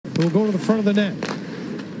It will go to the front of the net.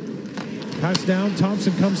 Pass down.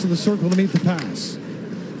 Thompson comes to the circle to meet the pass.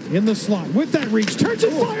 In the slot. With that reach. Turns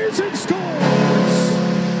and fires and scores!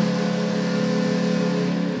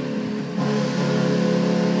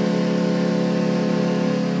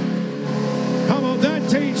 How about that,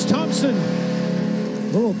 Tage Thompson?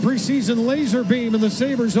 Little preseason laser beam, and the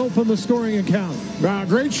Sabres open the scoring account.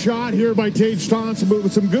 Great shot here by Tage Thompson, but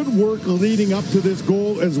with some good work leading up to this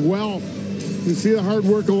goal as well. You see the hard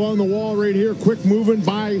work along the wall right here. Quick movement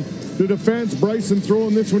by the defense. Bryson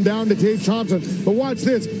throwing this one down to Tage Thompson. But watch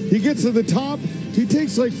this. He gets to the top. He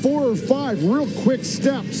takes like 4 or 5 real quick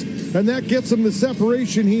steps, and that gets him the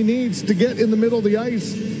separation he needs to get in the middle of the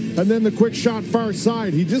ice. And then the quick shot far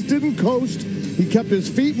side. He just didn't coast. He kept his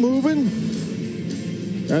feet moving.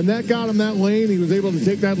 And that got him that lane. He was able to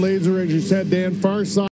take that laser, as you said, Dan, far side.